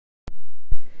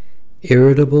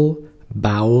Irritable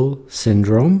Bowel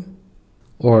Syndrome,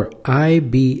 or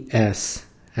IBS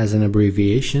as an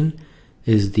abbreviation,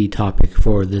 is the topic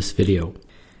for this video.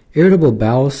 Irritable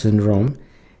bowel syndrome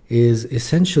is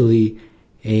essentially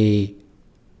a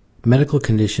medical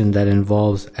condition that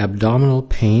involves abdominal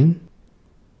pain,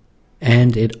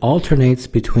 and it alternates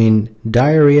between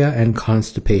diarrhea and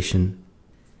constipation.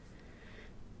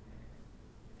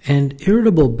 And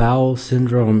irritable bowel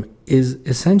syndrome is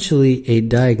essentially a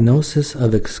diagnosis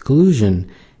of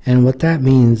exclusion, and what that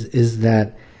means is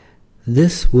that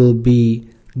this will be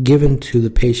given to the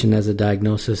patient as a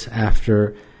diagnosis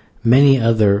after many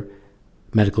other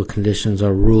medical conditions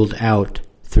are ruled out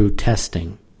through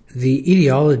testing. The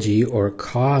etiology or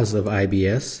cause of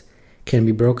IBS can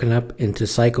be broken up into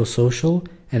psychosocial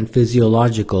and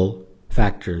physiological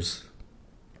factors.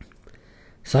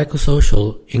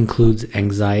 Psychosocial includes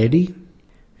anxiety,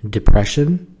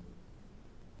 depression,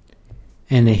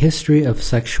 and a history of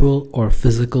sexual or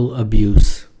physical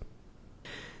abuse.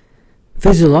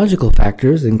 Physiological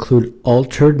factors include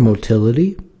altered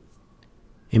motility,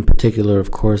 in particular,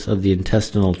 of course, of the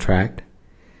intestinal tract,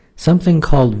 something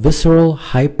called visceral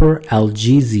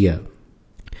hyperalgesia,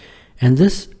 and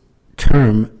this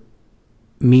term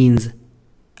means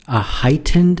a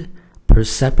heightened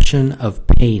perception of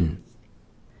pain.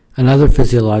 Another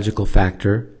physiological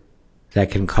factor that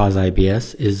can cause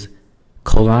IBS is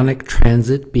colonic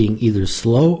transit being either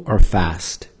slow or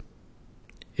fast.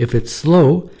 If it's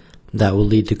slow, that will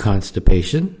lead to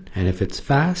constipation, and if it's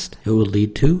fast, it will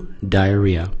lead to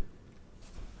diarrhea.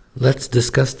 Let's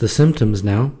discuss the symptoms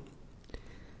now.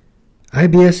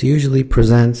 IBS usually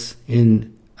presents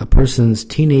in a person's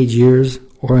teenage years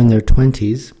or in their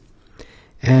 20s,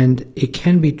 and it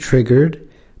can be triggered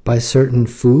by certain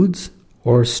foods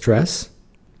or stress.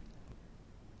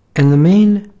 And the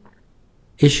main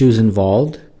issues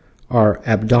involved are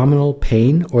abdominal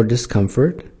pain or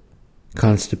discomfort,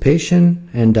 constipation,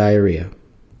 and diarrhea.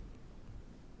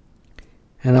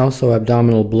 And also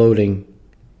abdominal bloating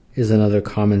is another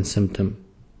common symptom.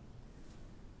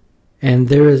 And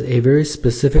there is a very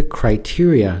specific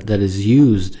criteria that is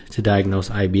used to diagnose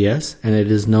IBS, and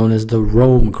it is known as the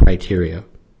Rome criteria.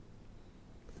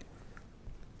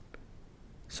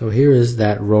 So here is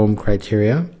that Rome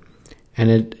criteria, and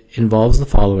it involves the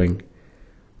following: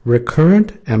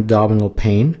 recurrent abdominal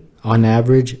pain, on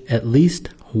average at least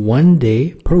 1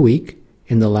 day per week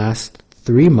in the last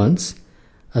 3 months,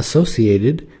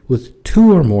 associated with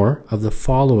 2 or more of the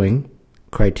following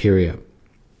criteria: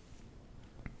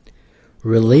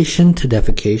 relation to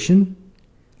defecation,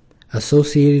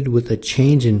 associated with a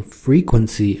change in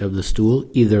frequency of the stool,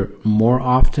 either more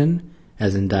often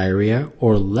as in diarrhea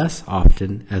or less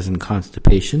often as in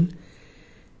constipation,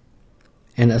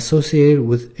 and associated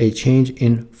with a change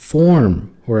in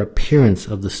form or appearance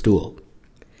of the stool.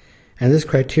 And this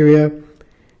criteria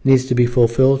needs to be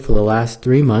fulfilled for the last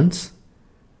 3 months,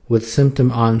 with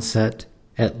symptom onset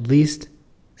at least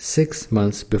 6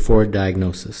 months before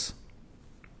diagnosis.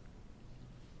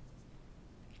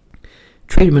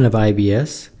 Treatment of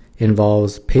IBS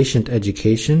involves patient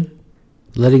education.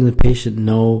 Letting the patient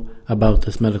know about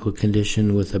this medical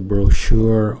condition with a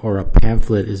brochure or a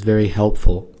pamphlet is very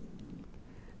helpful.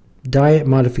 Diet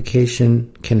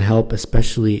modification can help,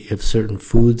 especially if certain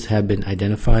foods have been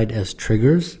identified as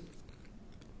triggers.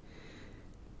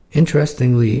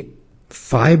 Interestingly,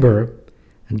 fiber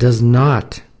does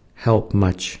not help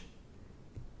much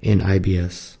in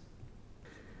IBS.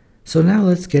 So now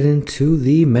let's get into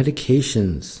the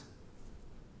medications.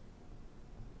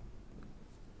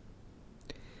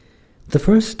 The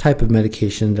first type of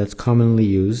medication that's commonly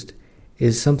used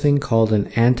is something called an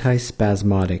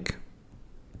antispasmodic.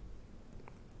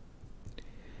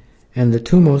 And the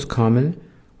 2 most common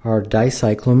are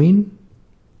dicyclomine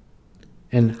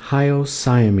and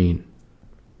hyoscyamine.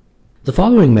 The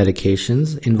following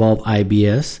medications involve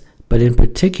IBS, but in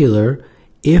particular,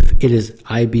 if it is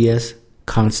IBS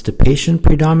constipation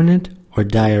predominant or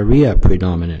diarrhea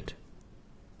predominant.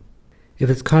 If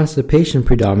it's constipation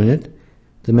predominant,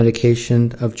 the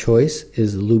medication of choice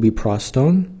is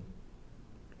lubiprostone.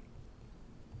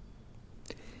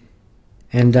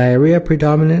 And diarrhea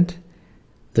predominant,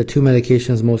 the 2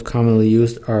 medications most commonly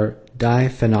used are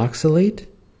diphenoksalate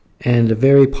and a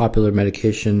very popular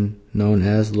medication known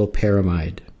as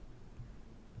loperamide.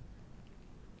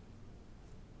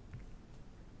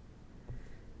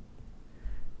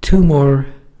 Two more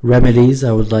remedies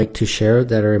I would like to share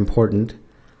that are important.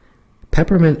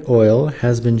 Peppermint oil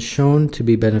has been shown to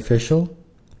be beneficial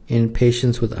in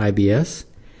patients with IBS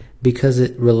because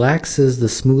it relaxes the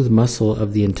smooth muscle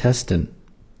of the intestine.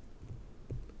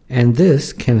 And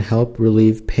this can help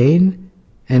relieve pain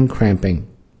and cramping.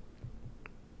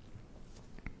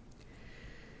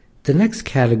 The next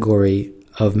category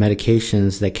of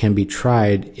medications that can be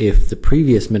tried if the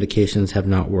previous medications have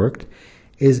not worked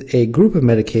is a group of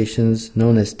medications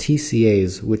known as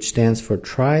TCAs, which stands for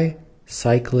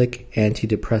tricyclic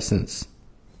antidepressants.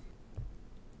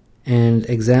 And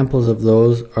examples of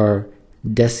those are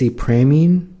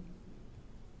desipramine,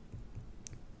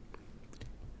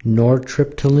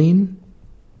 nortriptyline,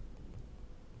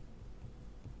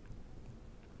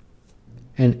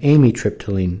 and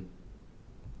amitriptyline.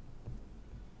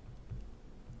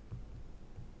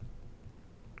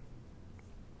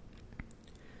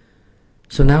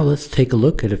 So now let's take a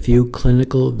look at a few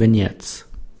clinical vignettes.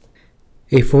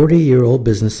 A 40-year-old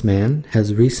businessman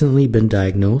has recently been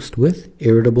diagnosed with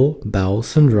irritable bowel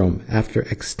syndrome after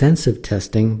extensive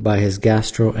testing by his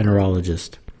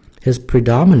gastroenterologist. His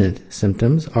predominant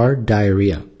symptoms are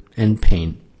diarrhea and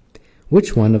pain.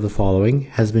 Which one of the following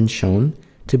has been shown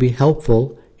to be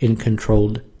helpful in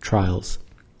controlled trials?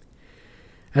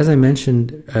 As I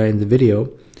mentioned in the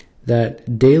video,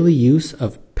 that daily use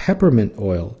of peppermint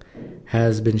oil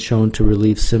has been shown to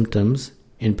relieve symptoms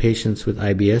in patients with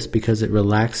IBS because it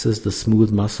relaxes the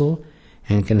smooth muscle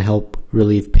and can help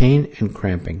relieve pain and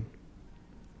cramping.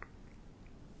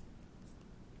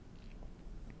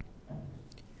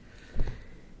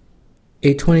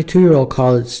 A 22-year-old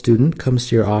college student comes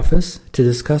to your office to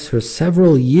discuss her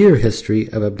several-year history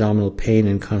of abdominal pain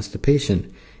and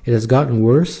constipation. It has gotten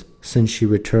worse since she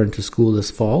returned to school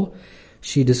this fall.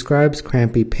 She describes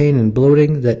crampy pain and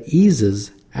bloating that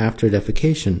eases after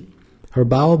defecation. Her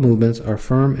bowel movements are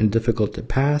firm and difficult to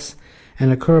pass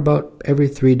and occur about every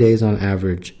 3 days on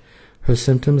average. Her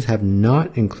symptoms have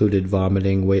not included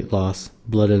vomiting, weight loss,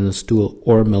 blood in the stool,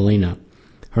 or melena.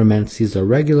 Her menses are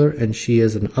regular and she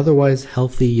is an otherwise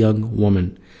healthy young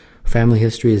woman. Family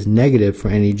history is negative for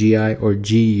any GI or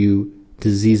GU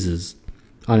diseases.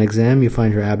 On exam, you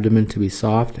find her abdomen to be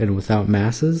soft and without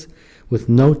masses, with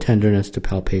no tenderness to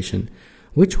palpation.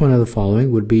 Which one of the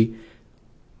following would be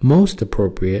most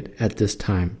appropriate at this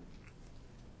time?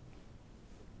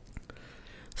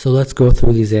 So let's go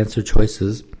through these answer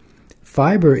choices.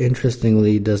 Fiber,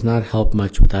 interestingly, does not help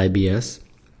much with IBS.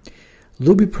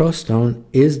 Lubiprostone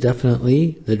is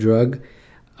definitely the drug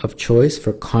of choice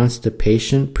for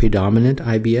constipation predominant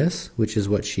IBS, which is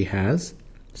what she has.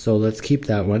 So let's keep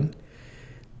that one.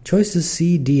 Choices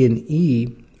C, D, and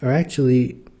E are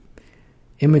actually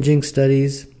imaging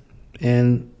studies,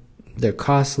 and they're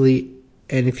costly.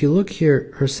 And if you look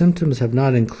here, her symptoms have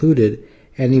not included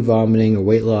any vomiting or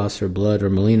weight loss or blood or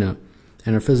melena,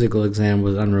 and her physical exam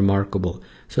was unremarkable.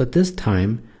 So at this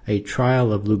time, a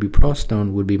trial of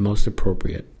lubiprostone would be most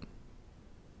appropriate.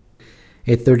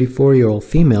 A 34-year-old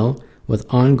female with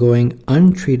ongoing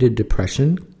untreated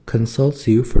depression consults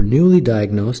you for newly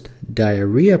diagnosed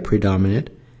diarrhea predominant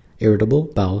irritable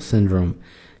bowel syndrome.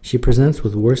 She presents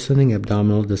with worsening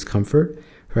abdominal discomfort.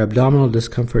 Her abdominal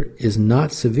discomfort is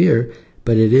not severe,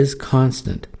 but it is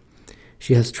constant.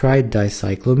 She has tried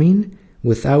dicyclomine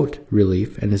without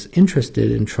relief and is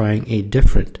interested in trying a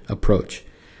different approach.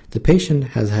 The patient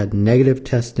has had negative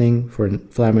testing for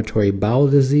inflammatory bowel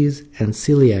disease and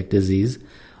celiac disease,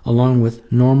 along with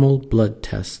normal blood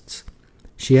tests.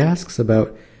 She asks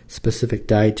about specific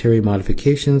dietary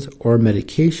modifications or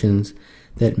medications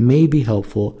that may be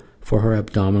helpful for her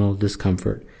abdominal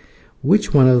discomfort.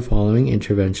 Which one of the following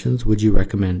interventions would you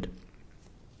recommend?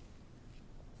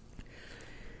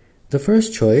 The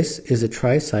first choice is a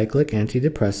tricyclic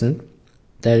antidepressant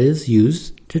that is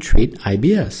used to treat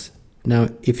IBS. Now,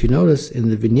 if you notice in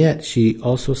the vignette, she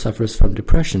also suffers from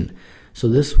depression, so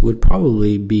this would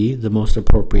probably be the most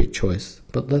appropriate choice.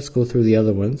 But let's go through the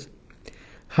other ones.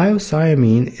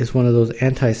 Hyoscyamine is one of those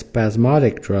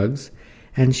antispasmodic drugs,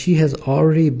 and she has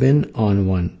already been on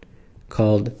one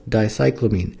called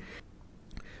dicyclomine.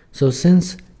 So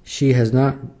since she has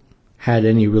not had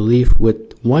any relief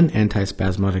with one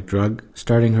antispasmodic drug,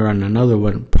 starting her on another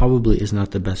one probably is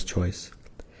not the best choice.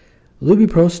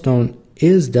 Lubiprostone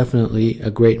is definitely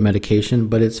a great medication,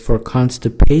 but it's for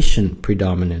constipation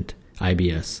predominant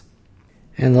IBS.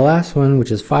 And the last one,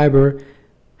 which is fiber,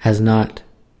 has not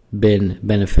been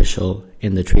beneficial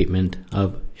in the treatment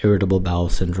of irritable bowel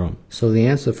syndrome. So the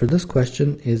answer for this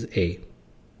question is A.